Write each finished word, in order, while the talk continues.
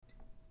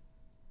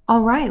All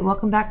right,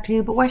 welcome back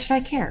to But Why Should I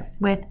Care?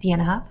 With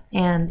Deanna Huff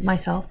and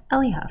myself,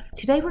 Ellie Huff.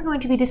 Today we're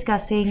going to be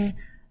discussing,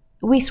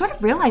 we sort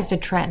of realized a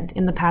trend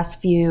in the past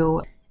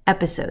few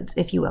episodes,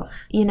 if you will.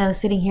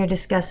 Sitting here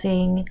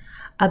discussing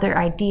other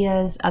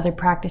ideas, other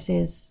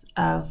practices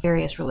of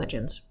various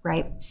religions,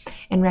 right?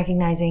 And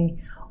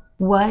recognizing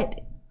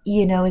what,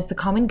 is the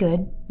common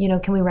good.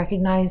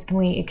 Can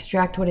we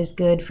extract what is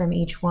good from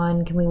each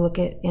one? Can we look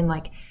at and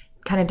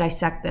kind of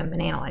dissect them and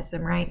analyze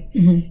them, right?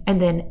 Mm-hmm.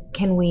 And then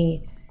can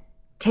we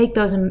take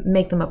those and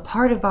make them a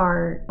part of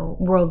our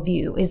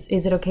worldview?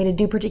 Is it okay to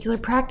do particular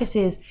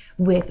practices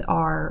with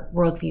our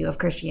worldview of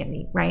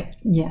Christianity, right?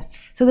 Yes.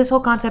 So this whole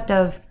concept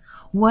of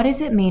what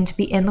does it mean to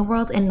be in the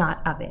world and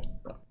not of it?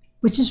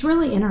 Which is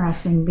really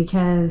interesting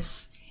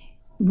because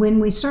when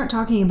we start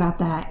talking about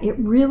that, it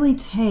really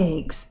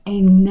takes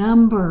a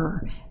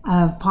number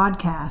of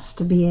podcasts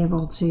to be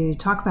able to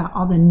talk about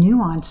all the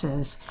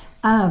nuances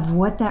of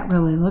what that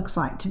really looks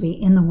like to be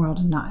in the world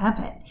and not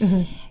of it.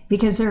 Mm-hmm.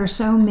 Because there are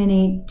so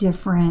many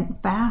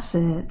different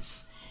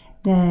facets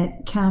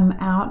that come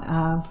out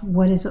of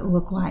what does it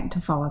look like to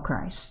follow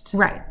Christ.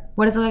 Right.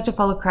 What does it like to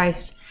follow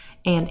Christ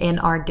and in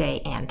our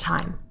day and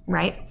time,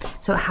 right?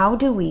 So how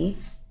do we,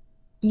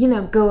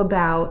 go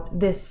about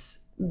this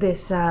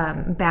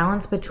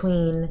balance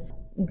between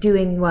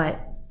doing what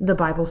the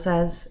Bible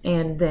says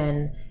and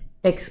then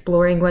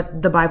exploring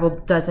what the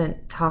Bible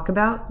doesn't talk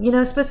about,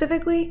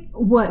 specifically?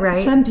 What right?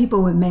 Some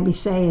people would maybe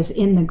say is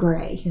in the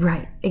gray.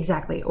 Right,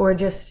 exactly. Or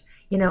just,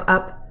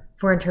 up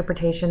for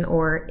interpretation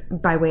or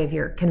by way of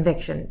your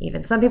conviction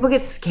even. Some people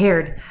get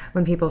scared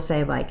when people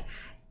say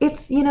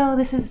it's,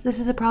 this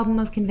is a problem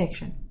of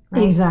conviction.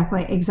 Right?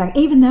 Exactly.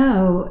 Even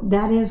though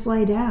that is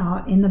laid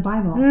out in the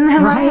Bible,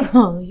 right?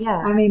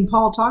 Yeah. I mean,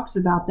 Paul talks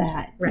about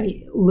that,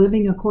 right?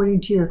 Living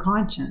according to your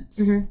conscience.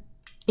 Mm-hmm.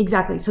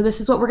 Exactly. So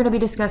this is what we're going to be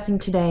discussing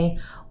today.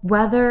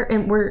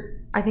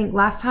 I think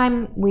last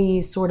time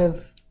we sort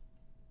of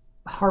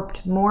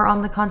harped more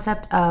on the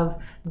concept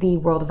of the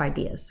world of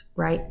ideas,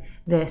 right?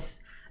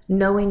 This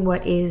knowing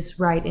what is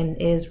right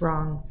and is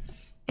wrong,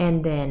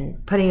 and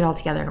then putting it all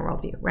together in a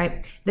worldview,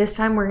 right? This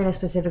time we're going to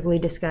specifically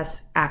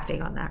discuss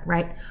acting on that,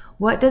 right?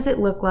 What does it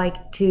look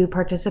like to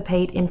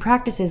participate in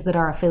practices that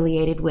are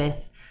affiliated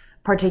with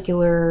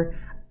particular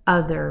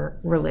other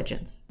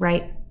religions,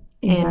 right?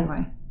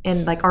 Exactly.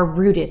 And are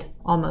rooted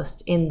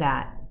almost in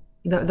that.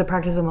 The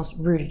practice is almost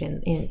rooted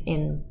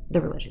in the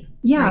religion.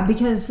 Yeah, right?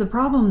 Because the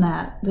problem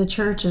that the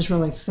church is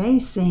really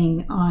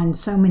facing on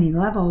so many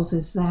levels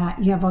is that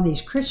you have all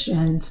these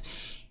Christians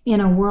in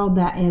a world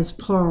that is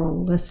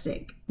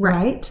pluralistic,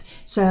 right?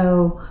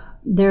 So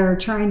they're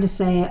trying to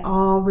say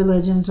all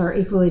religions are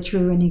equally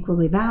true and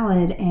equally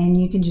valid, and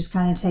you can just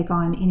kind of take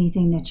on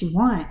anything that you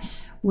want.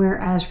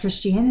 Whereas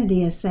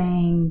Christianity is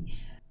saying,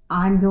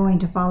 I'm going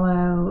to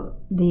follow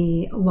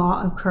the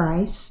law of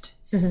Christ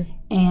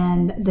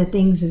and the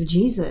things of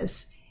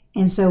Jesus.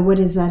 And so what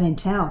does that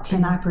entail?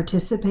 Can I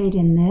participate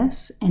in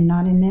this and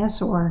not in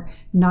this, or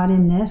not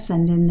in this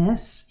and in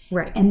this?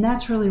 Right. And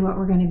that's really what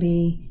we're going to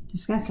be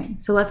discussing.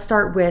 So let's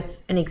start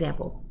with an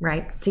example,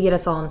 right? To get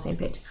us all on the same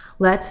page.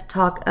 Let's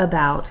talk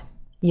about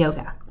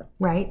yoga,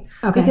 right?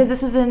 Okay. Because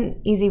this is an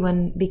easy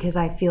one because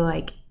I feel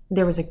like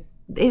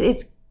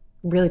it's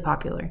really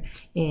popular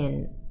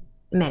in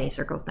many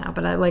circles now,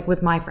 but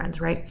with my friends,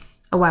 right?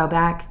 A while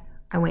back,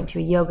 I went to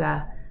a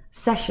yoga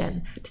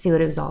session to see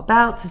what it was all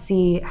about, to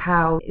see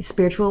how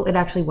spiritual it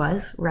actually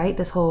was, right?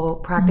 This whole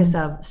practice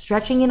of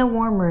stretching in a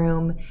warm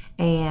room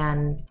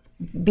and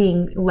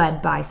being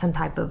led by some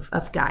type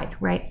of guide,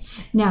 right?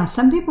 Now,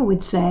 some people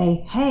would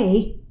say,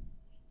 hey,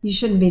 you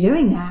shouldn't be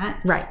doing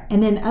that. Right.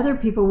 And then other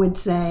people would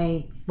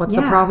say, what's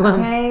the problem?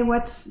 Okay,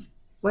 what's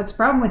the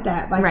problem with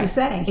that? Right. You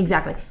say.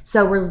 Exactly.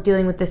 So we're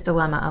dealing with this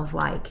dilemma of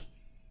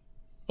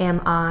am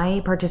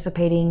I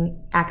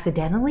participating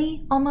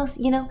accidentally almost,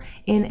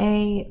 in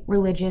a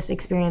religious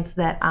experience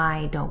that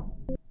I don't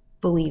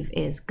believe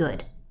is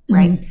good,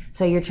 right? Mm-hmm.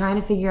 So you're trying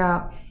to figure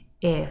out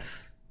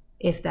if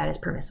that is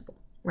permissible.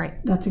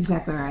 Right. That's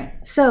exactly right.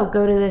 So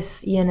go to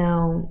this,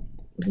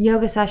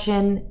 yoga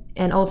session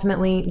and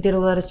ultimately did a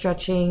lot of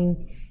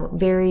stretching.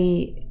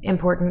 Very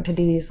important to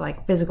do these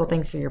physical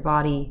things for your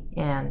body.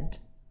 And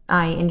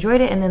I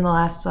enjoyed it. And then the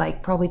last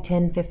probably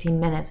 10, 15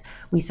 minutes,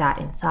 we sat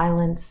in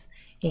silence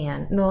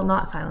and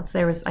not silence.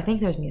 I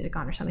think there was music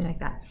on or something like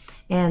that.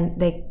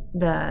 And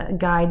the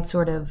guide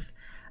sort of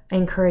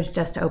encouraged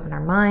us to open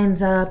our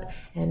minds up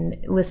and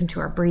listen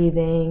to our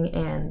breathing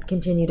and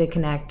continue to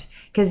connect.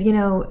 Because,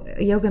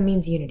 yoga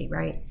means unity,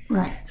 right?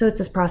 Right. So it's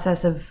this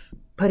process of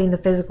putting the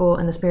physical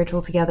and the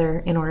spiritual together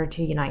in order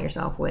to unite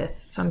yourself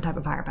with some type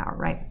of higher power,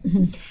 right?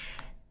 Mm-hmm.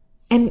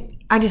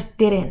 And I just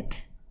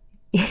didn't,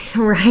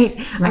 right?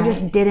 I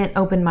just didn't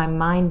open my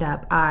mind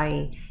up.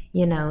 I,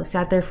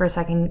 sat there for a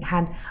second,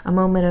 had a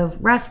moment of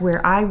rest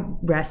where I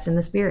rest in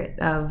the spirit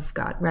of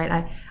God,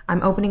 right?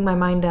 I'm opening my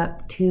mind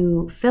up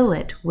to fill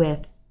it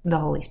with the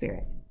Holy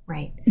Spirit,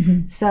 right?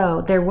 Mm-hmm.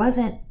 So there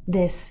wasn't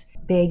this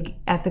big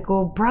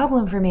ethical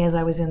problem for me as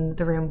I was in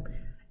the room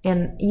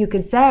And you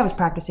could say I was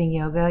practicing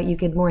yoga. You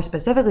could more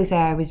specifically say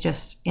I was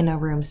just in a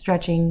room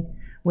stretching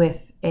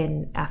with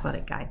an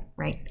athletic guide,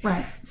 right?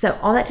 Right. So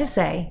all that to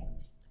say,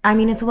 I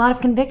mean, it's a lot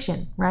of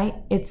conviction, right?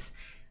 It's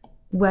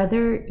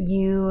whether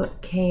you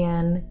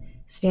can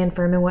stand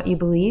firm in what you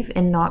believe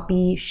and not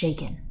be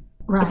shaken.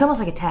 Right. It's almost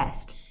like a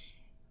test.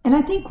 And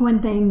I think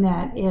one thing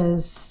that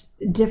is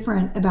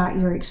different about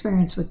your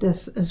experience with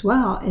this as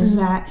well is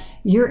that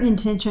your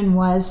intention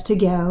was to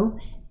go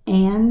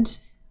and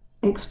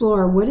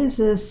explore what is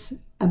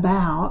this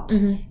about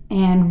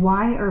and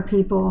why are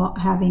people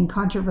having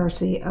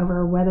controversy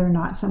over whether or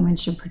not someone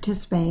should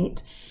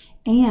participate.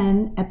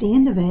 And at the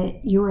end of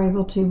it, you were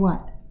able to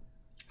what?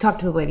 Talk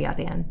to the lady at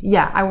the end.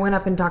 Yeah, I went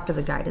up and talked to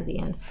the guide at the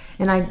end.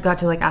 And I got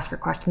to ask her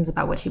questions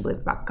about what she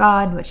believed about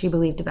God, what she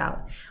believed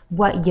about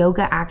what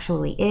yoga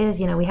actually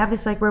is. We have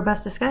this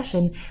robust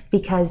discussion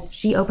because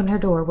she opened her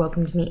door,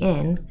 welcomed me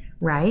in,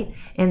 right?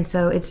 And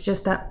so it's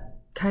just that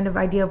kind of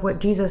idea of what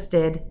Jesus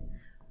did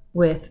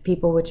with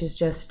people, which is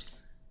just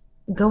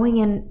going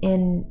in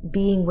and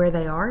being where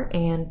they are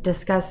and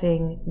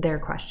discussing their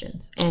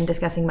questions and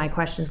discussing my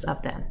questions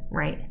of them,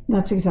 right?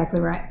 That's exactly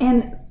right.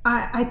 And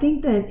I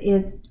think that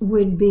it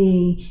would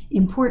be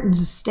important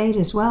to state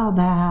as well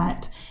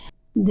that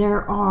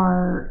there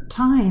are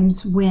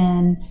times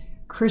when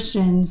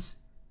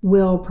Christians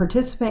will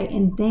participate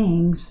in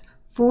things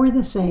for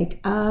the sake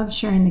of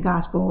sharing the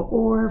gospel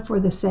or for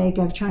the sake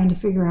of trying to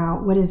figure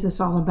out what is this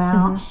all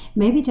about,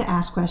 maybe to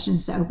ask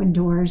questions, to open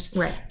doors.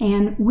 Right.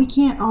 And we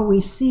can't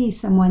always see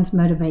someone's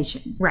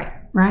motivation. Right.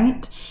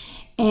 Right?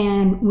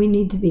 And we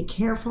need to be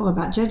careful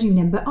about judging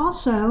them. But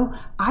also,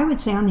 I would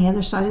say on the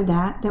other side of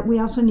that we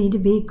also need to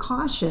be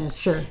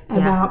cautious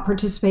about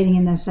participating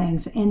in those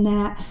things, and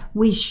that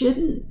we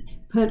shouldn't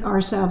put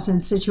ourselves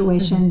in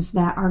situations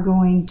that are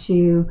going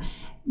to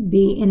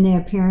be in the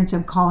appearance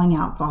of calling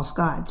out false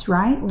gods,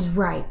 right?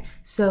 Right.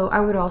 So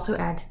I would also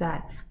add to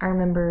that, I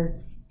remember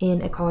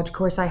in a college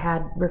course I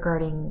had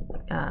regarding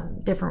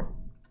different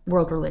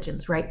world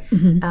religions, right?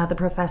 The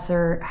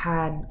professor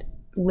had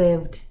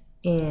lived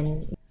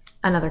in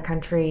another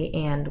country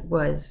and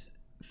was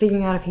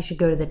figuring out if he should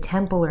go to the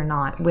temple or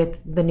not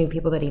with the new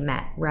people that he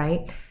met,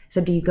 right? So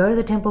do you go to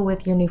the temple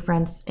with your new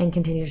friends and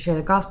continue to share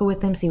the gospel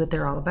with them, see what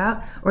they're all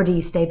about? Or do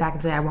you stay back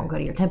and say, I won't go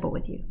to your temple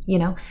with you,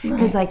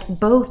 Because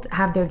both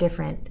have their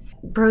different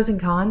pros and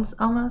cons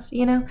almost,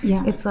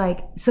 Yeah. It's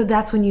so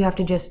that's when you have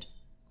to just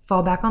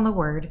fall back on the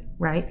word,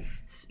 right?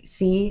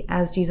 See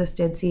as Jesus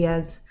did, see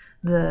as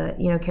the,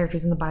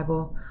 characters in the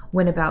Bible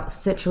went about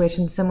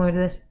situations similar to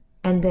this,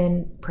 and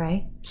then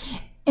pray.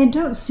 And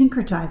don't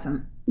syncretize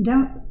them.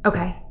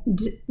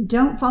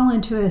 Don't fall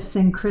into a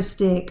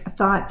syncretic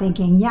thought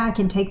thinking, I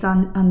can take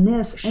on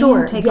this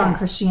and take on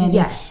Christianity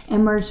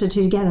and merge the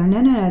two together.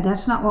 No,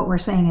 that's not what we're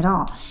saying at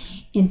all.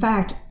 In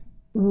fact,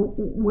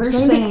 we're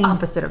saying the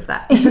opposite of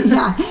that.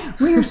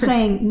 We're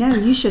saying, no,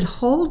 you should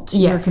hold to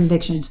your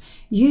convictions.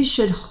 You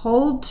should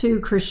hold to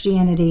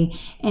Christianity,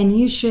 and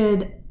you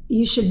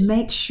should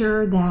make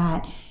sure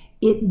that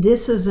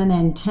this is an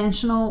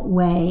intentional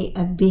way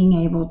of being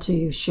able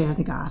to share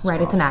the gospel.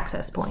 Right, it's an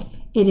access point.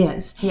 It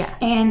is. Yeah.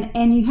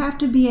 And you have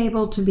to be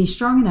able to be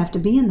strong enough to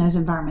be in those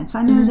environments.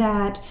 I know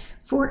that,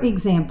 for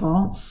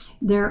example,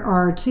 there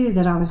are two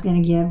that I was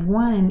going to give.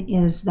 One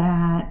is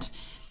that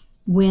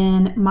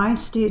when my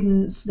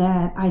students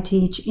that I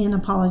teach in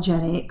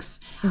apologetics,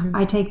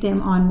 I take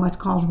them on what's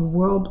called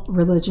world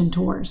religion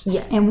tours.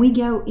 Yes. And we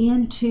go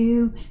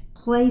into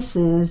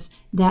places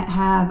that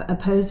have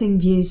opposing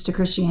views to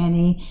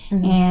Christianity,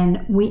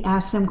 and we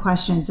ask them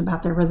questions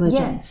about their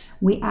religion. Yes.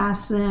 We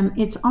ask them,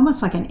 it's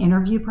almost like an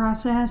interview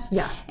process.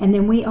 Yeah. And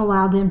then we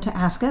allow them to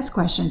ask us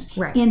questions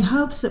in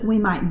hopes that we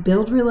might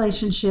build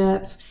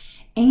relationships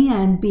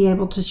and be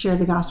able to share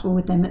the gospel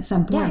with them at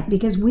some point,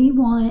 because we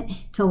want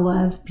to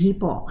love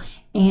people.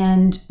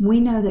 And we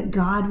know that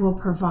God will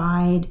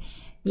provide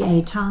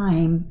a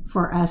time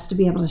for us to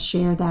be able to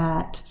share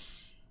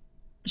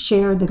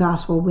the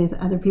gospel with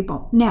other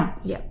people. Now,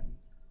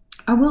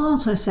 I will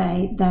also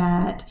say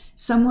that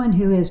someone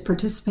who is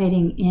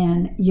participating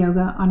in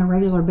yoga on a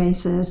regular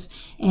basis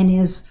and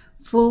is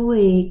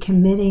fully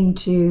committing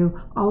to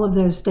all of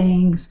those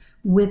things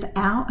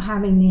without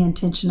having the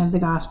intention of the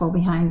gospel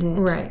behind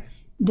it,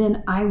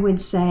 then I would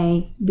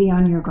say be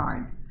on your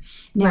guard.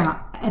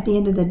 Now, at the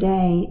end of the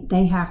day,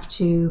 they have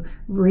to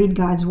read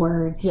God's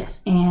word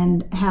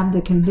and have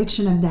the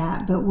conviction of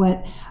that. But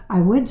what I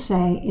would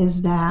say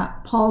is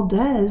that Paul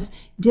does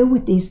deal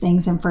with these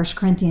things in 1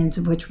 Corinthians,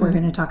 which we're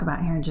going to talk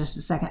about here in just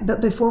a second.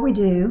 But before we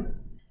do,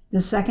 the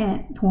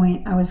second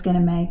point I was going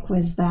to make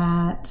was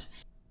that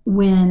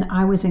when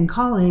I was in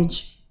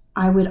college,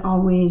 I would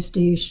always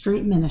do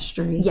street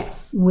ministry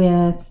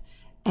with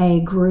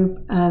a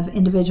group of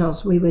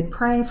individuals. We would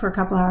pray for a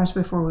couple hours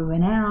before we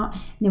went out.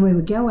 Then we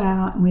would go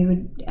out and we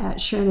would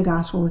share the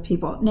gospel with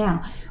people.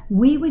 Now,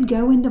 we would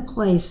go into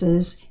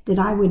places that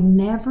I would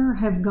never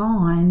have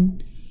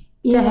gone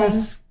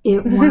if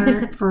it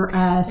weren't for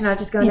us not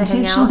just going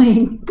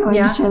intentionally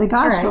going to share the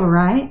gospel,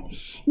 right.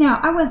 Now,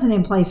 I wasn't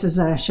in places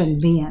that I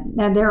shouldn't be in.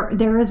 Now,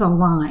 there is a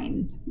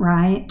line,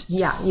 right?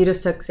 Yeah, you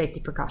just took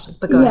safety precautions,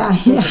 but go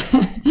ahead.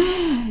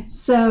 Yeah.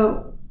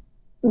 So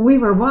we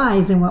were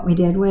wise in what we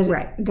did.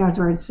 What God's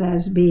word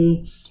says,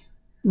 be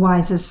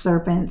wise as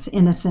serpents,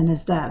 innocent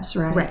as doves,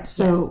 right? Right.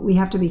 So we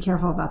have to be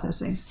careful about those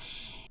things.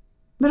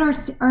 But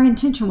our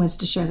intention was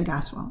to share the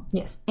gospel.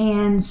 Yes.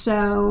 And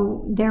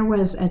so there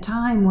was a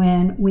time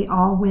when we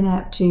all went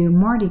up to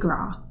Mardi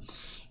Gras.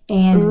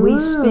 And we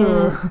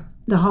spent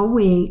the whole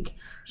week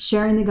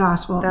sharing the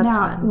gospel. That's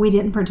now, fun. we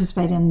didn't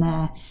participate in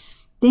the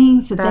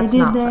things that they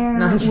did there.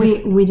 No,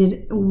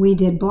 we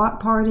did block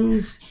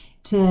parties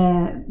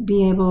to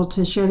be able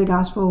to share the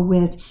gospel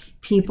with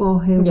people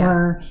who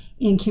were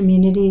in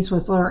communities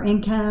with lower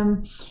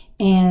income.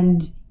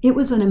 And it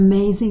was an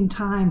amazing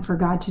time for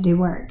God to do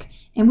work.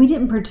 And we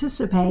didn't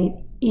participate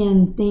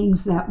in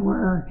things that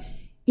were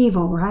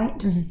evil, right?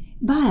 Mm-hmm.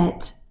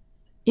 But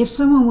if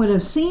someone would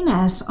have seen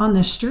us on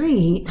the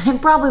street, they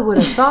probably would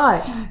have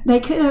thought. They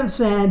could have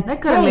said, they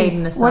could have made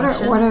an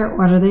assumption. What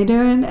are they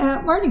doing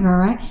at Mardi Gras,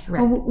 right?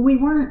 Right. Well, we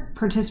weren't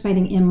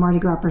participating in Mardi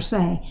Gras per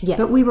se,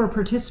 but we were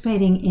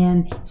participating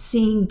in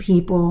seeing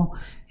people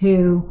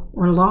who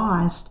were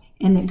lost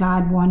and that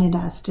God wanted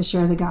us to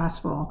share the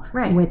gospel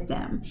with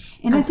them.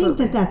 And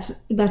Absolutely. I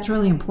think that's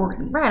really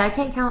important. Right. I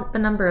can't count the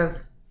number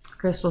of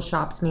crystal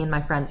shops me and my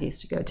friends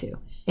used to go to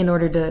in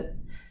order to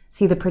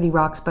see the pretty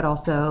rocks, but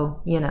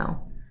also,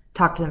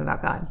 talk to them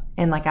about God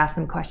and ask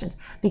them questions,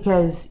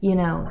 because,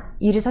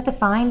 you just have to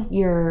find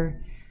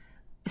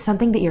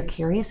something that you're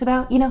curious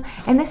about,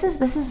 and this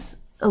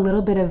is a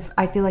little bit of,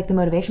 I feel like the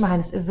motivation behind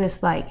this is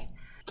this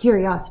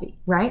curiosity,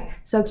 right?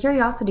 So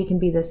curiosity can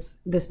be this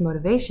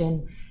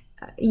motivation,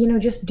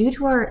 just due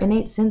to our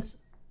innate sense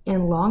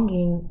and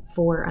longing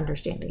for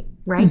understanding,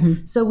 right?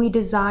 Mm-hmm. So we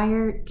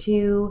desire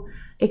to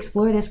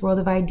explore this world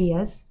of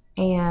ideas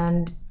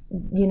and,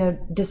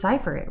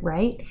 decipher it,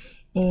 right?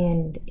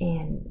 And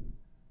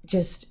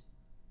just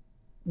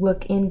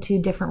look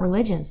into different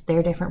religions,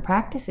 their different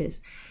practices,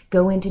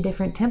 go into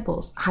different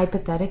temples,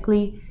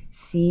 hypothetically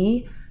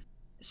see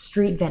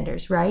street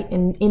vendors, right?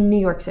 In New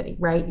York City,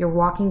 right? You're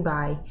walking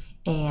by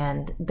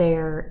and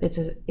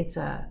it's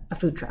a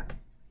food truck.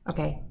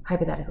 Okay,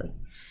 hypothetically.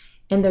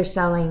 And they're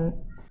selling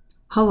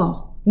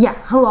halal.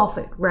 Yeah, halal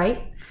food,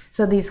 right?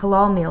 So these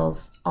halal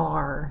meals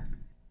are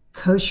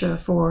kosher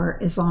for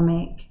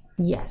Islamic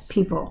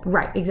people.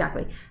 Right,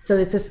 exactly. So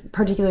it's this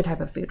particular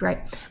type of food, right?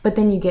 But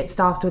then you get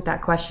stopped with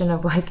that question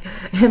of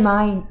am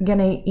I going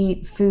to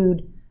eat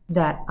food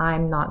that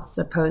I'm not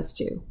supposed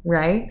to,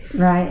 right?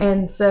 Right.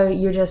 And so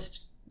you're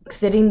just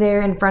sitting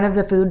there in front of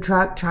the food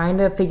truck trying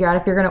to figure out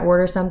if you're going to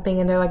order something,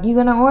 and they're like, you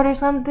going to order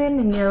something?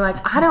 And you're like,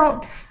 I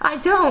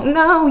don't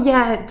know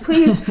yet.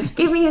 Please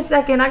give me a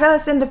second. I got to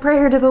send a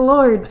prayer to the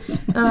Lord.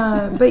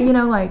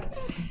 But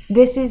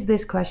this is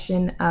this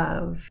question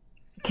of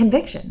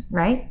conviction,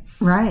 right?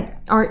 Right.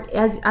 Or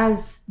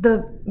as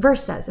the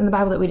verse says in the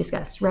Bible that we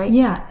discussed, right?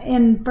 Yeah.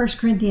 In 1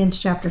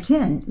 Corinthians chapter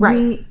 10,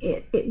 right.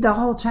 The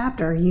whole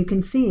chapter, you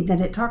can see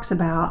that it talks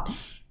about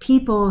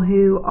people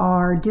who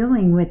are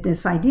dealing with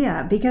this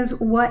idea, because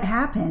what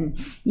happened,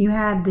 you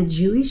had the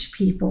Jewish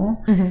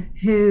people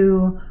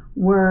who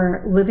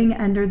were living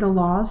under the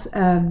laws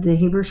of the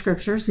Hebrew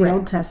scriptures, the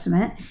Old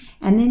Testament,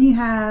 and then you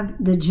have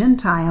the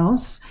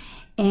Gentiles,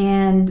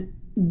 and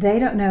they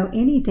don't know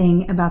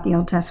anything about the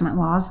Old Testament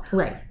laws.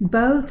 Right.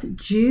 Both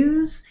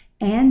Jews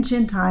and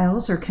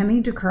Gentiles are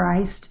coming to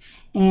Christ,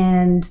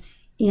 and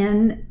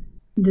in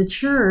the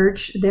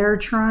church, they're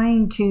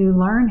trying to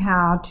learn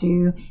how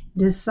to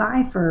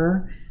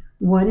decipher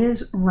what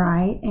is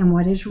right and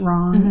what is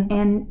wrong. Mm-hmm.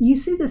 And you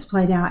see this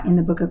played out in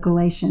the book of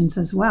Galatians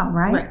as well,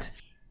 right?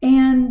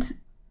 And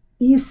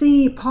you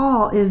see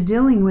Paul is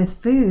dealing with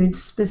food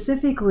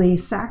specifically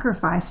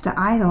sacrificed to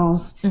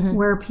idols,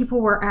 where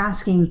people were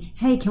asking,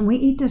 hey, can we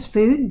eat this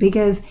food?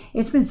 Because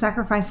it's been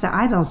sacrificed to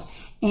idols.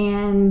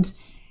 And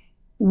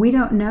we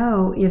don't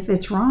know if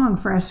it's wrong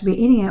for us to be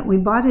eating it. We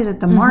bought it at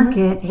the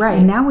market,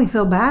 and now we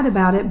feel bad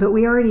about it, but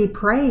we already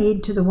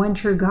prayed to the one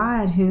true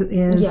God, who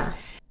is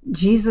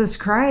Jesus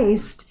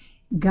Christ,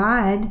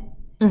 God,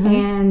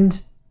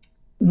 and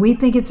we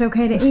think it's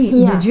okay to eat.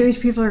 The Jewish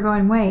people are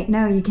going, wait,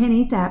 no, you can't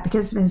eat that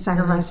because it's been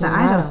sacrificed to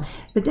idols.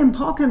 But then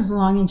Paul comes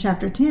along in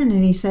chapter 10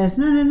 and he says,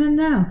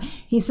 no.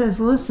 He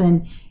says,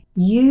 listen,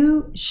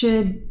 you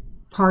should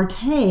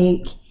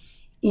partake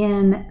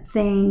in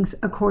things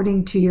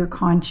according to your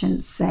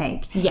conscience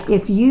sake. Yeah.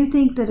 If you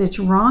think that it's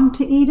wrong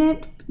to eat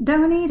it,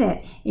 don't eat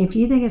it. If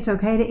you think it's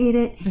okay to eat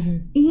it,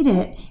 eat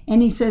it.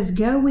 And he says,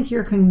 go with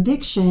your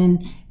conviction,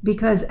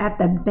 because at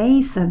the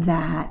base of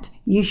that,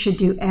 you should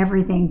do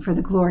everything for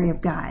the glory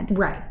of God.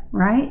 Right.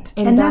 Right?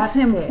 And that's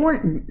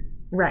important.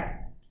 Right.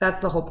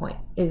 That's the whole point,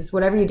 is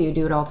whatever you do,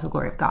 do it all to the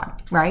glory of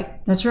God.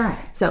 Right? That's right.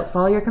 So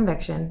follow your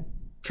conviction.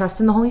 Trust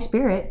in the Holy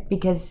Spirit,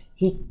 because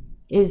he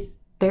is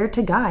there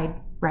to guide.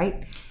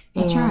 Right?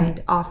 That's right.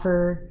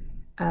 Offer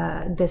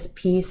this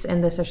peace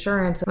and this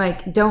assurance.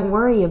 Like, don't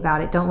worry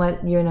about it. Don't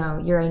let,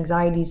 your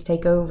anxieties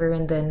take over.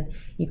 And then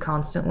you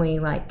constantly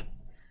like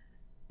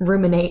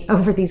ruminate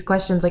over these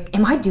questions. Like,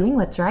 am I doing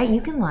what's right?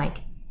 You can like,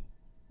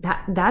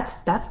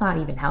 that's not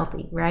even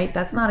healthy, right?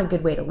 That's not a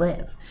good way to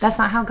live. That's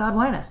not how God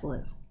wanted us to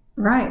live.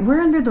 Right. We're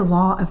under the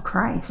law of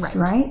Christ,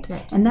 right?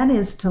 And that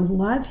is to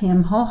love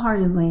him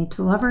wholeheartedly,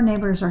 to love our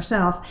neighbors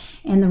ourselves.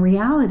 And the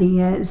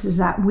reality is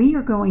that we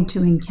are going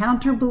to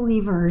encounter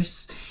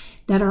believers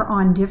that are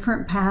on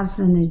different paths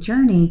in the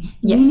journey,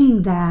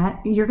 meaning that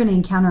you're going to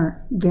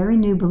encounter very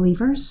new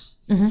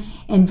believers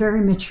and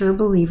very mature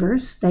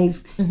believers.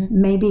 They've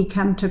maybe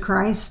come to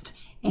Christ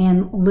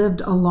and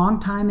lived a long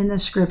time in the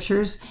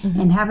scriptures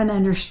and have an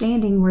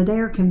understanding where they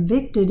are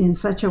convicted in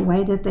such a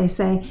way that they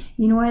say,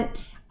 you know what?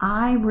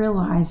 I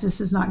realize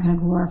this is not going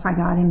to glorify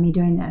God in me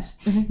doing this.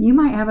 You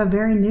might have a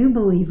very new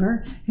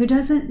believer who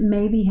doesn't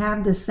maybe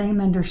have the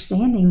same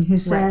understanding, who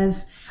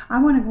says,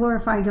 I want to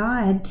glorify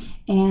God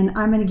and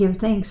I'm going to give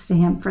thanks to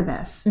him for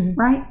this,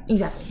 right?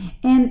 Exactly.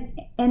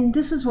 And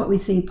this is what we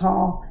see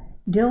Paul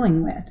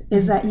dealing with,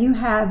 is that you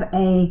have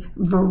a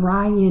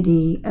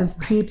variety of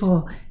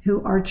people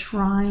who are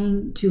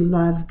trying to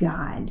love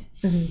God.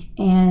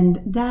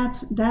 And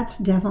that's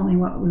definitely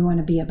what we want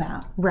to be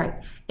about. Right.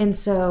 And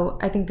so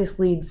I think this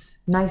leads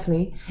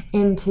nicely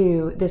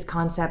into this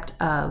concept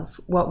of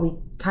what we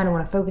kind of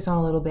want to focus on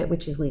a little bit,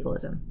 which is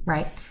legalism,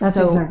 right? That's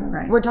exactly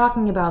right. We're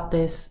talking about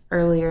this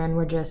earlier and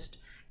we're just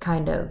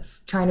kind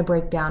of trying to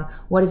break down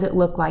what does it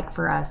look like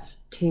for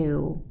us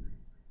to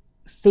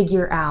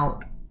figure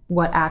out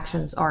what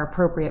actions are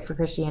appropriate for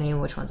Christianity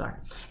and which ones aren't.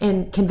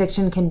 And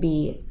conviction can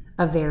be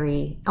a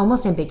very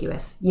almost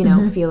ambiguous,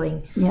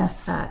 feeling.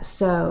 Yes.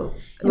 So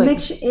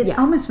it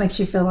almost makes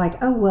you feel like,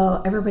 oh,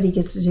 well, everybody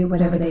gets to do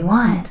whatever they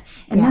want.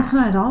 And that's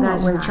not at all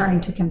what we're trying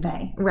to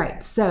convey.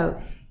 Right. So,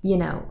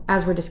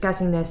 as we're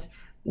discussing this,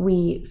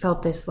 we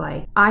felt this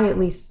like, at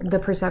least the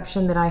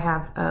perception that I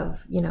have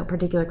of,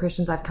 particular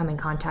Christians I've come in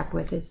contact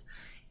with is,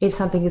 if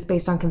something is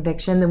based on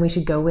conviction, then we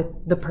should go with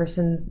the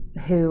person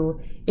who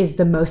is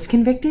the most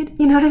convicted.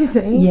 You know what I'm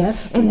saying?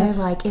 Yes. And they're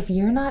like, if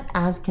you're not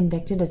as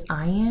convicted as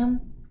I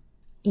am,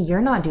 you're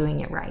not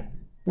doing it right.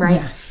 Right?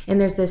 Yeah. And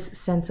there's this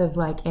sense of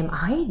like, am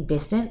I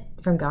distant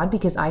from God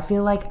because I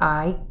feel like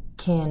I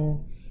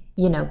can,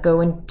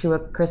 go into a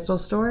crystal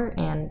store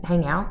and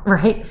hang out,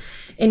 right?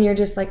 And you're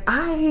just like,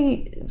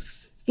 I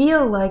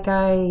feel like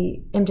I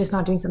am just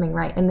not doing something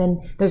right. And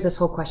then there's this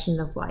whole question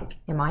of like,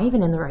 am I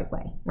even in the right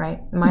way, right?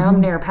 Am I on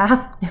the narrow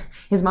path?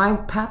 Is my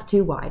path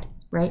too wide,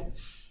 right?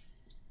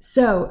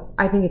 So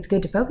I think it's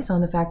good to focus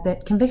on the fact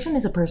that conviction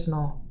is a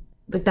personal,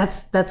 like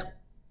that's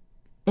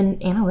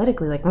and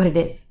analytically like what it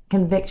is.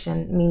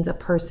 Conviction means a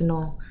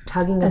personal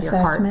tugging of your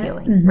heart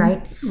feeling,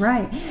 right?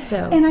 Right.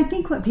 So, and I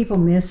think what people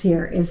miss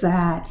here is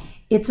that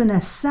it's an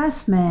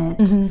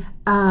assessment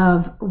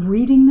of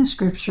reading the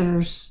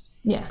scriptures,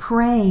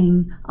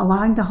 praying,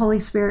 allowing the Holy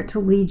Spirit to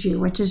lead you,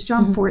 which is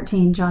John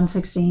 14, John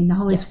 16. The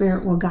Holy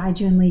Spirit will guide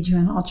you and lead you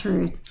in all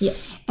truth.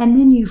 Yes. And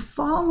then you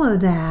follow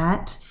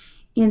that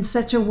in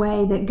such a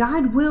way that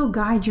God will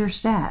guide your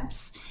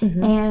steps.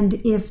 And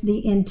if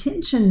the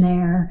intention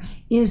there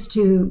is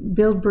to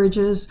build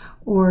bridges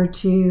or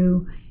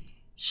to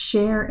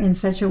share in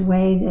such a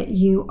way that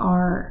you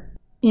are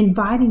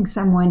inviting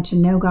someone to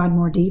know God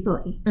more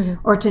deeply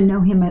or to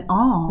know him at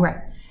all, right,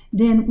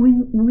 then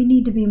we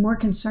need to be more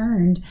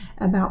concerned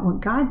about what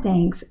God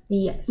thinks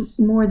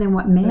more than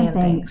what man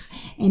thinks.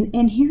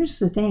 And here's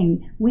the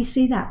thing. We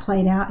see that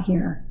played out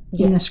here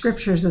in the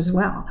scriptures as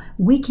well.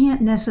 We can't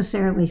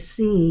necessarily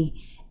see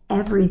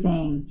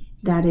everything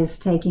that is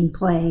taking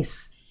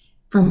place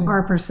from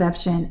our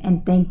perception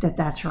and think that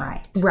that's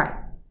right. Right.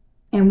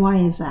 And why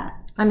is that?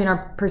 I mean,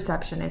 our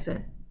perception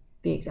isn't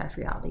the exact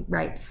reality,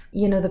 right?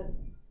 The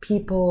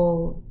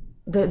people,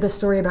 the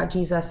story about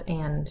Jesus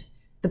and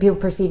the people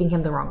perceiving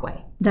him the wrong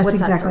way. That's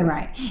exactly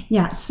right.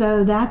 Yeah,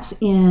 so that's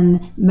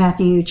in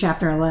Matthew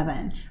chapter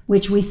 11,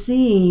 which we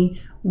see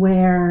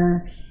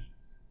where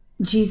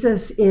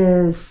Jesus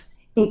is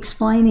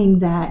explaining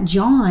that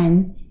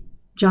John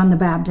the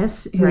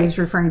Baptist, who he's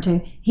referring to,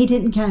 he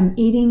didn't come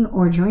eating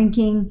or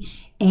drinking,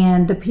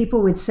 and the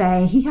people would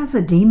say he has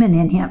a demon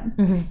in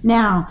him.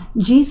 Now,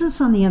 Jesus,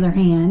 on the other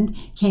hand,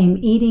 came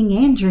eating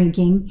and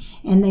drinking,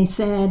 and they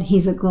said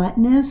he's a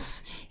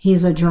gluttonous,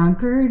 he's a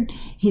drunkard,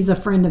 he's a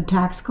friend of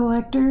tax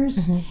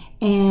collectors.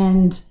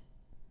 And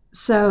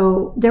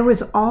so there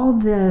was all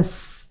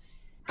this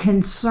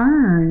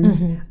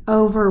concern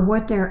over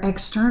what their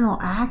external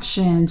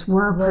actions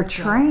were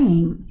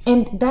portraying.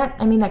 And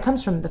that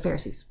comes from the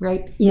Pharisees,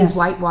 right? Yes. These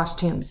whitewashed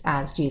tombs,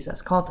 as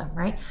Jesus called them,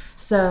 right?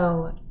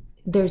 So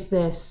there's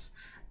this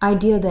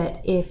idea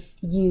that if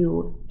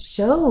you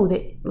show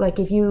that, like,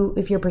 if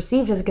you're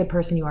perceived as a good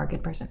person, you are a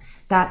good person.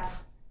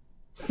 That's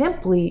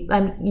simply,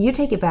 you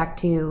take it back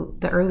to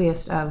the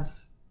earliest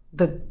of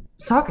the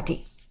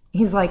Socrates.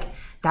 He's like,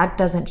 that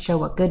doesn't show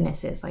what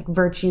goodness is. Like,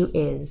 virtue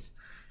is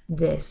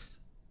this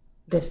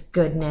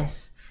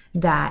goodness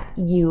that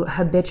you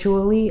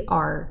habitually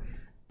are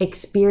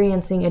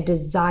experiencing a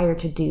desire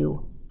to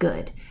do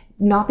good.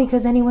 not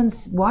because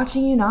anyone's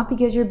watching you, not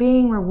because you're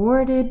being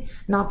rewarded,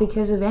 not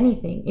because of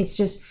anything. It's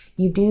just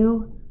you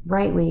do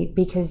rightly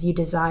because you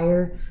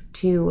desire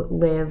to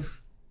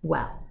live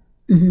well,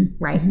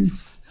 right?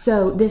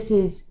 So this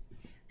is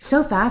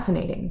so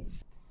fascinating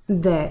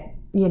that,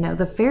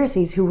 the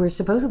Pharisees, who were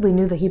supposedly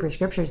knew the Hebrew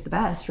scriptures the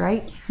best,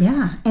 right?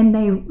 Yeah, and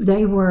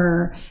they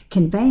were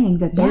conveying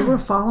that they were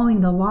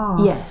following the law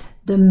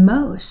the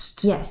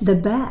most,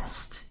 the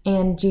best.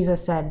 And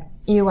Jesus said,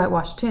 you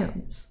whitewash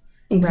tombs.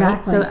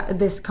 Exactly. Right? So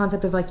this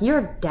concept of like,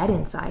 you're dead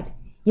inside.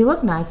 You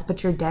look nice,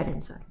 but you're dead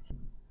inside.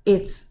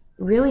 It's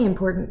really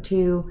important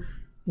to,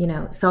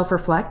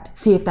 self-reflect,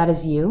 see if that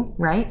is you,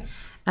 right?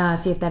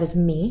 See if that is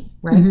me,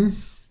 right?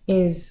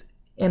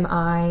 Am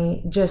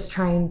I just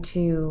trying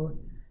to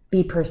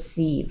be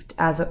perceived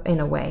in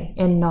a way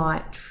and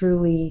not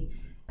truly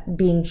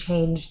being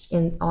changed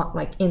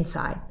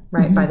inside,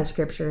 right? By the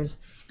scriptures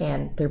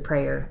and through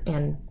prayer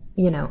and,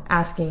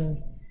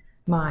 asking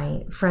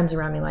my friends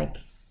around me, like,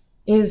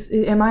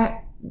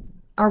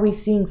 are we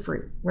seeing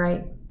fruit,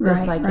 right?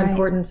 This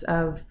importance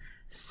of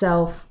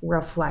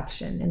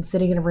self-reflection and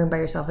sitting in a room by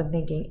yourself and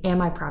thinking,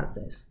 am I proud of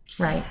this,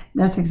 right?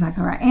 That's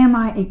exactly right. Am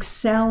I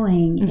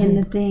excelling in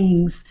the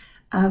things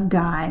of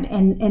God?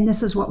 And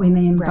this is what we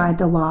mean by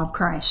the law of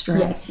Christ, right?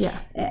 Yes, yeah.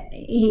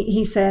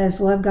 He says,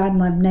 love God and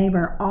love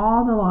neighbor.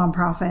 All the law and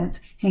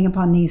prophets hang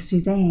upon these two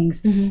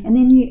things. And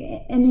then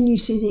you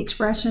see the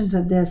expressions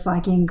of this,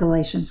 like in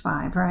Galatians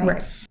 5,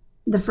 right?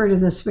 The fruit of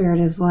the Spirit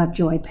is love,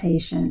 joy,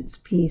 patience,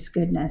 peace,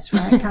 goodness,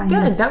 right?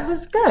 Kindness. Good. That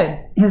was good.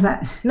 Is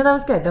that? No, that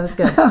was good. That was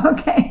good.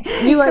 Okay.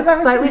 You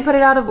slightly put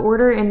it out of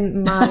order,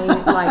 and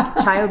my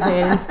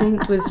childhood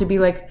instinct was to be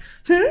like,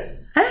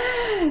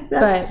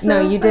 but so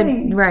no, you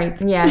funny. Did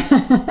right. Yes,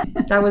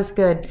 that was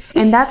good,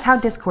 and that's how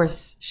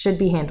discourse should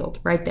be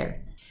handled, right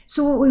there.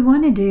 So what we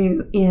want to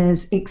do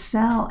is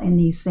excel in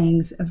these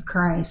things of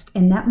Christ,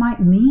 and that might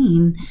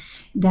mean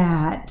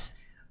that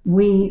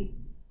we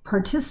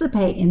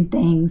participate in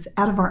things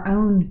out of our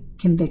own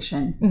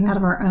conviction, out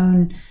of our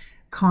own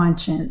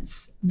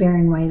conscience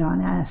bearing weight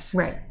on us.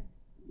 Right.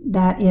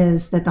 That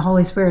is that the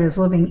Holy Spirit is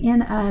living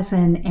in us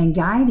and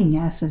guiding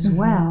us as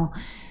well.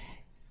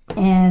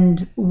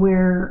 And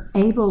we're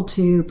able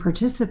to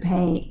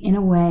participate in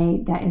a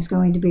way that is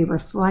going to be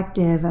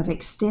reflective of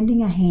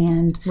extending a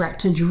hand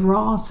to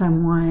draw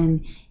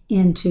someone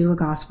into a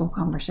gospel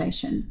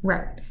conversation.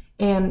 Right.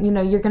 And,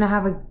 you're going to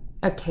have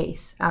a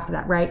case after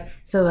that, right?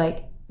 So,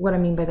 what I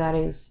mean by that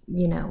is,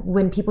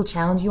 when people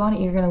challenge you on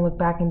it, you're going to look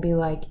back and be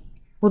like,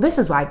 well, this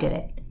is why I did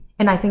it.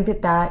 And I think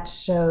that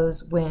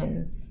shows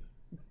when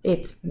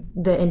it's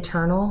the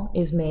internal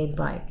is made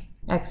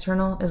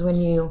external, is when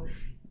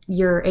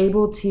you're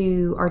able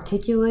to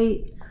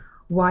articulate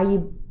why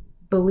you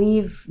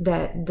believe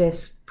that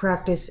this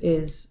practice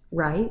is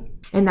right.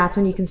 And that's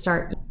when you can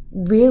start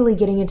really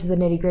getting into the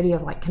nitty-gritty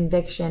of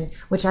conviction,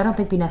 which I don't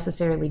think we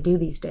necessarily do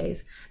these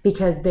days,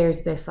 because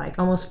there's this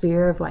almost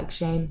fear of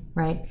shame,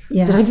 right?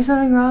 Yes. Did I do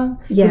something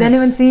wrong? Yes. Did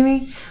anyone see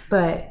me?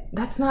 But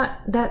that's not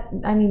that.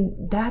 I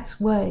mean,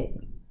 that's what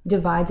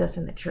divides us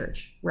in the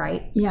church,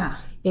 right? Yeah.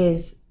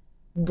 Is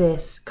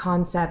this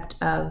concept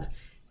of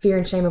fear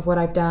and shame of what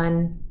I've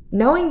done,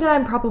 knowing that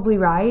I'm probably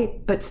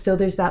right, but still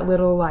there's that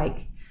little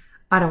I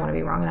don't want to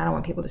be wrong and I don't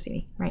want people to see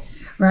me, right?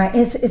 Right.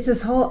 It's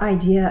this whole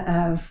idea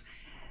of,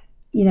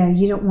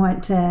 you don't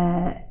want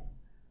to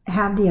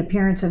have the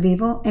appearance of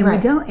evil,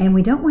 and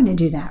we don't want to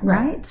do that,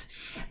 right?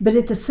 But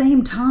at the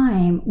same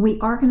time, we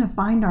are going to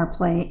find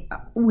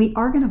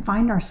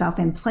ourselves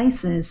in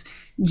places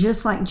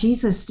just like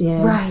Jesus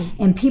did, right?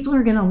 And people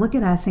are going to look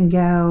at us and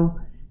go,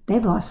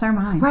 they've lost their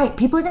mind, right?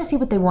 People are going to see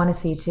what they want to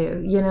see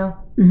too,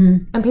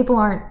 and people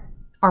aren't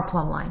our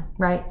plumb line,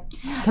 right?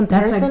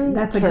 Comparison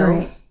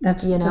kills.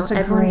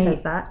 Everyone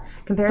says that.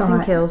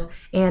 Comparison kills,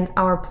 and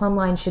our plumb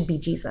line should be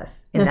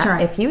Jesus. And that's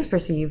right. If he was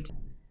perceived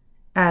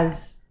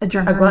as a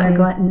drunkard and a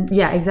glutton.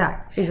 Yeah,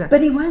 exactly.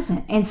 But he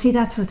wasn't. And see,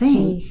 that's the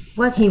thing. He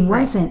wasn't.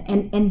 Right.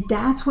 And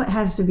that's what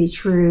has to be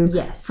true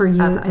for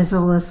you as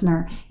a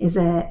listener, is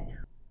that,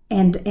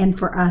 and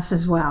for us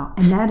as well.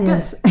 And that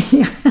is,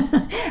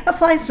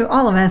 applies to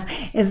all of us,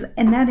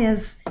 and that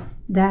is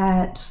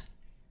that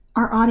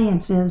our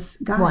audience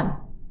is God. One.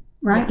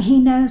 Right? Yeah. He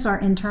knows our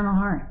internal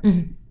heart.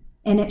 And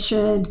it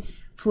should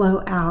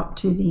flow out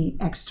to the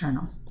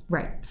external.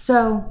 Right.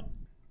 So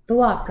the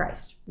law of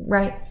Christ,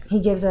 right? He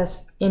gives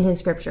us in his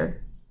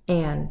scripture,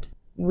 and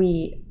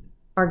we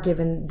are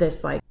given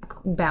this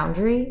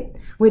boundary,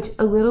 which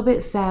a little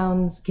bit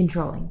sounds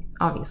controlling,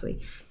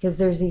 obviously, because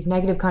there's these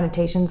negative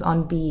connotations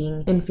on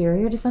being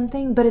inferior to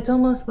something, but it's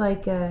almost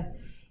like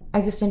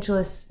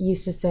existentialists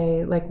used to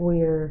say,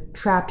 we're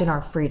trapped in our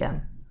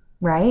freedom.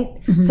 Right?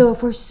 So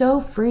if we're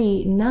so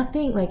free,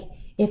 nothing,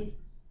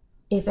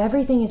 if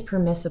everything is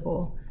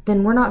permissible,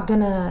 then we're not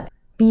gonna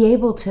be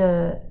able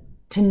to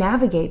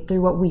navigate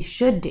through what we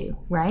should do,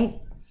 right?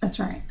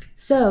 That's right.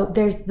 So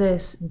there's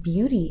this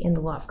beauty in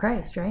the law of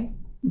Christ, right?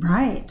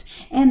 Right.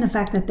 And the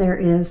fact that there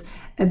is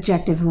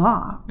objective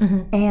law.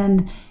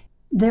 And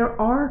there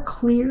are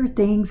clear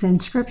things in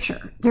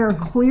Scripture. There are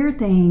clear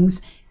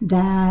things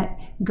that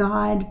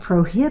God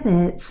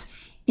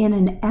prohibits in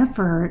an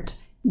effort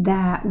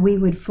that we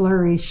would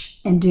flourish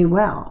and do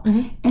well.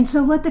 And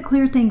so let the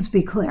clear things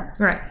be clear.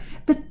 Right.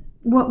 But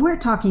what we're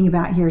talking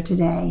about here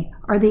today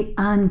are the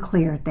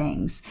unclear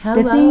things.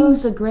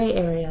 The gray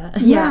area.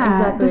 Yeah,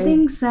 exactly. the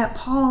things that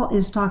Paul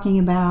is talking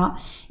about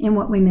in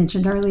what we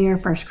mentioned earlier,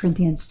 1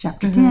 Corinthians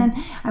chapter 10.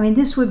 I mean,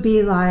 this would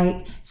be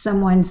like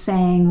someone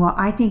saying, well,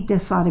 I think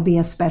this ought to be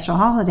a special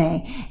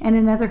holiday. And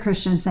another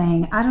Christian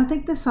saying, I don't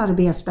think this ought to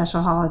be a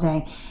special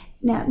holiday.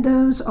 Now,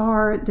 those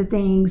are the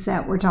things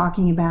that we're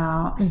talking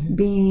about,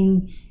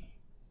 being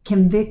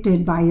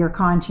convicted by your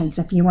conscience.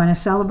 If you want to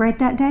celebrate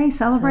that day,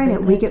 celebrate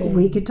it.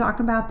 We could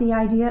talk about the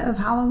idea of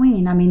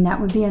Halloween. I mean,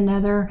 that would be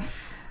another.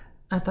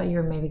 I thought you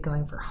were maybe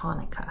going for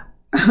Hanukkah.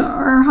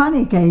 Or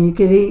Hanukkah. You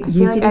could. I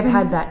feel like I've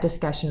had that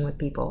discussion with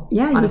people.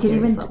 Yeah,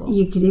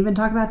 you could even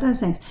talk about those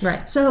things.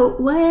 Right. So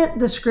let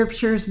the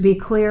Scriptures be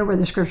clear where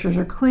the Scriptures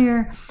are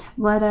clear.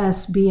 Let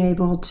us be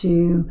able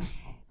to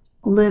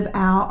live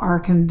out our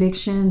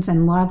convictions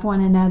and love one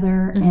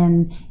another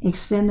and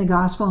extend the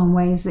gospel in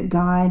ways that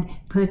God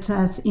puts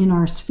us in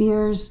our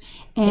spheres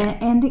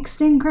and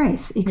extend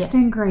grace.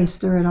 Extend grace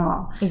through it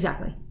all.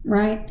 Exactly.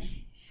 Right?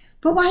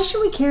 But why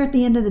should we care at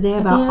the end of the day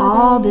about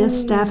all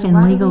this stuff in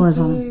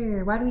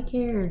legalism? Why do we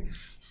care?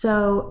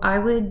 So I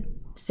would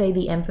say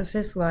the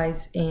emphasis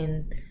lies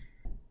in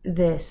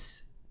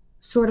this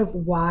sort of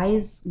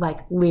wise,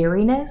 like,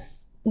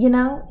 leeriness, you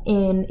know,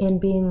 in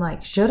being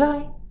like, should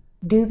I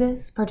do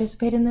this,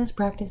 participate in this,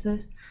 practice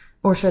this,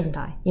 or shouldn't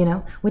I, you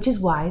know, which is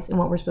wise and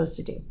what we're supposed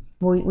to do.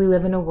 We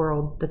live in a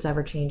world that's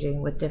ever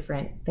changing with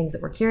different things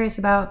that we're curious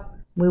about.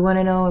 We want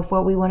to know if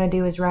what we want to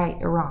do is right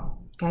or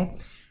wrong, okay?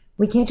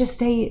 We can't just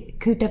stay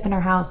cooped up in our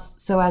house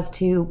so as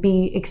to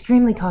be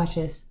extremely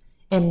cautious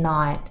and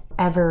not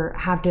ever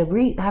have to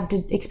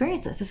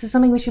experience this. This is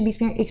something we should be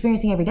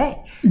experiencing every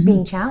day,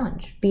 being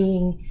challenged,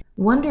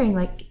 wondering,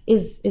 like,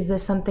 is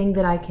this something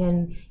that I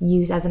can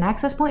use as an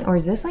access point, or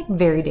is this like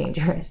very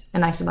dangerous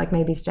and I should like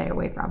maybe stay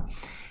away from?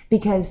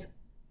 Because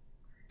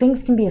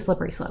things can be a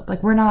slippery slope.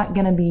 Like, we're not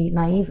going to be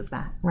naive of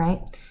that, right?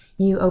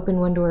 You open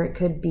one door, it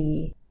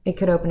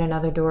could open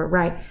another door,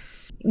 right?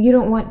 You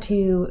don't want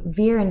to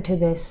veer into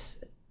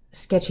this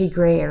sketchy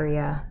gray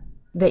area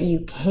that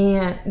you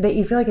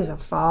feel like is a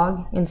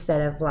fog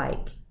instead of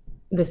like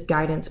this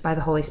guidance by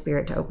the Holy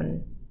Spirit to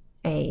open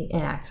an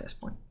access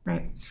point,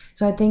 right?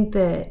 So I think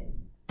that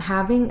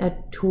having a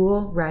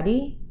tool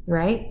ready,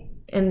 right?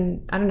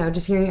 And I don't know,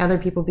 just hearing other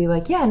people be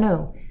like, yeah,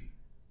 no,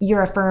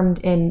 you're affirmed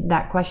in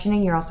that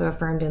questioning. You're also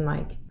affirmed in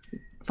like,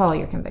 follow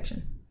your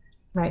conviction,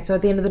 right? So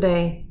at the end of the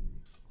day,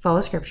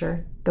 follow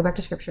Scripture, go back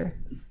to Scripture,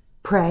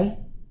 pray,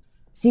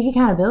 seek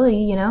accountability,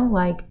 you know,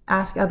 like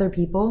ask other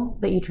people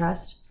that you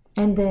trust,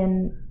 and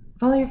then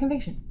follow your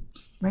conviction,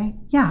 right?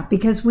 Yeah,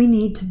 because we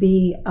need to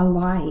be a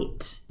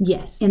light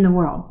in the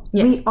world.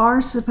 Yes. We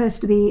are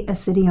supposed to be a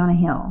city on a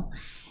hill.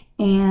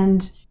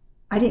 And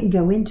I didn't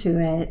go into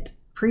it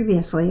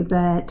previously,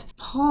 but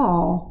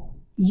Paul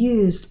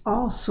used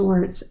all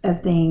sorts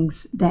of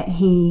things that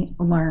he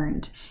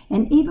learned.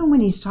 And even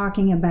when he's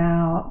talking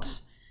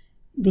about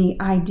the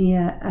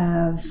idea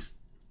of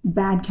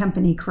bad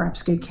company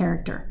corrupts good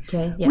character,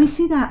 we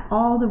see that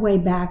all the way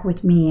back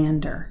with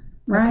meander,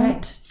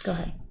 right? Okay. Go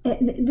ahead.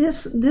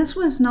 This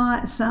was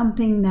not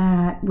something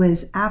that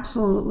was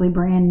absolutely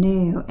brand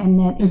new and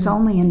that it's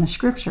only in the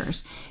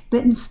Scriptures,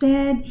 but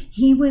instead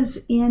he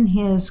was in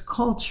his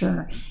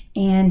culture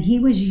and he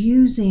was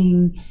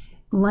using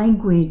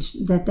language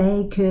that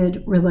they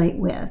could relate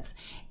with.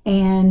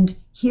 And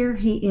here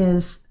he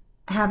is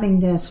having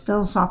this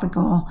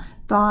philosophical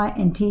thought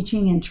and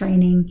teaching and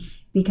training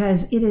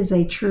because it is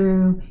a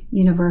true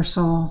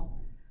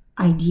universal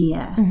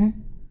idea.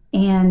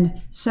 And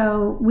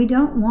so we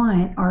don't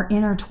want our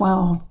inner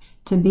 12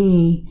 to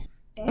be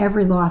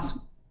every lost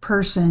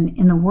person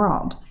in the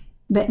world,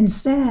 but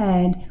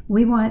instead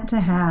we want to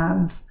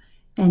have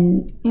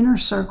an inner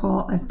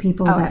circle of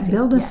people that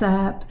build us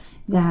up,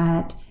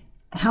 that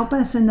help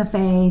us in the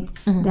faith,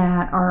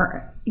 that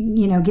are,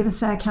 you know, give us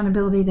that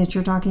accountability that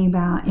you're talking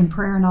about in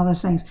prayer and all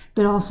those things,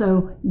 but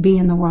also be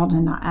in the world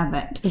and not of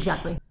it.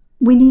 Exactly.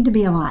 We need to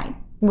be a light,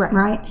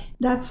 right?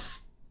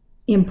 That's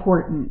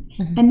important.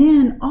 And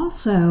then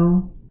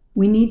also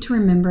we need to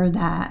remember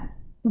that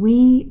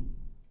we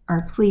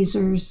are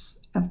pleasers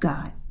of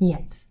God.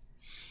 Yes.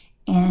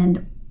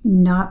 And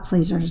not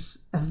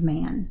pleasers of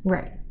man.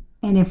 Right.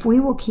 And if we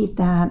will keep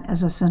that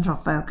as a central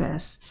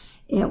focus,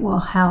 it will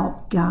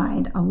help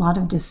guide a lot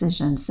of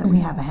decisions that we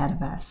have ahead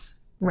of us.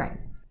 Right.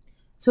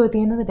 So at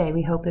the end of the day,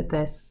 we hope that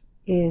this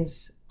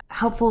is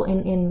helpful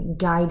in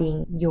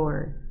guiding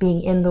your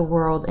being in the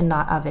world and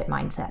not of it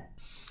mindset.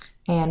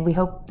 And we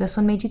hope this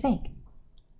one made you think.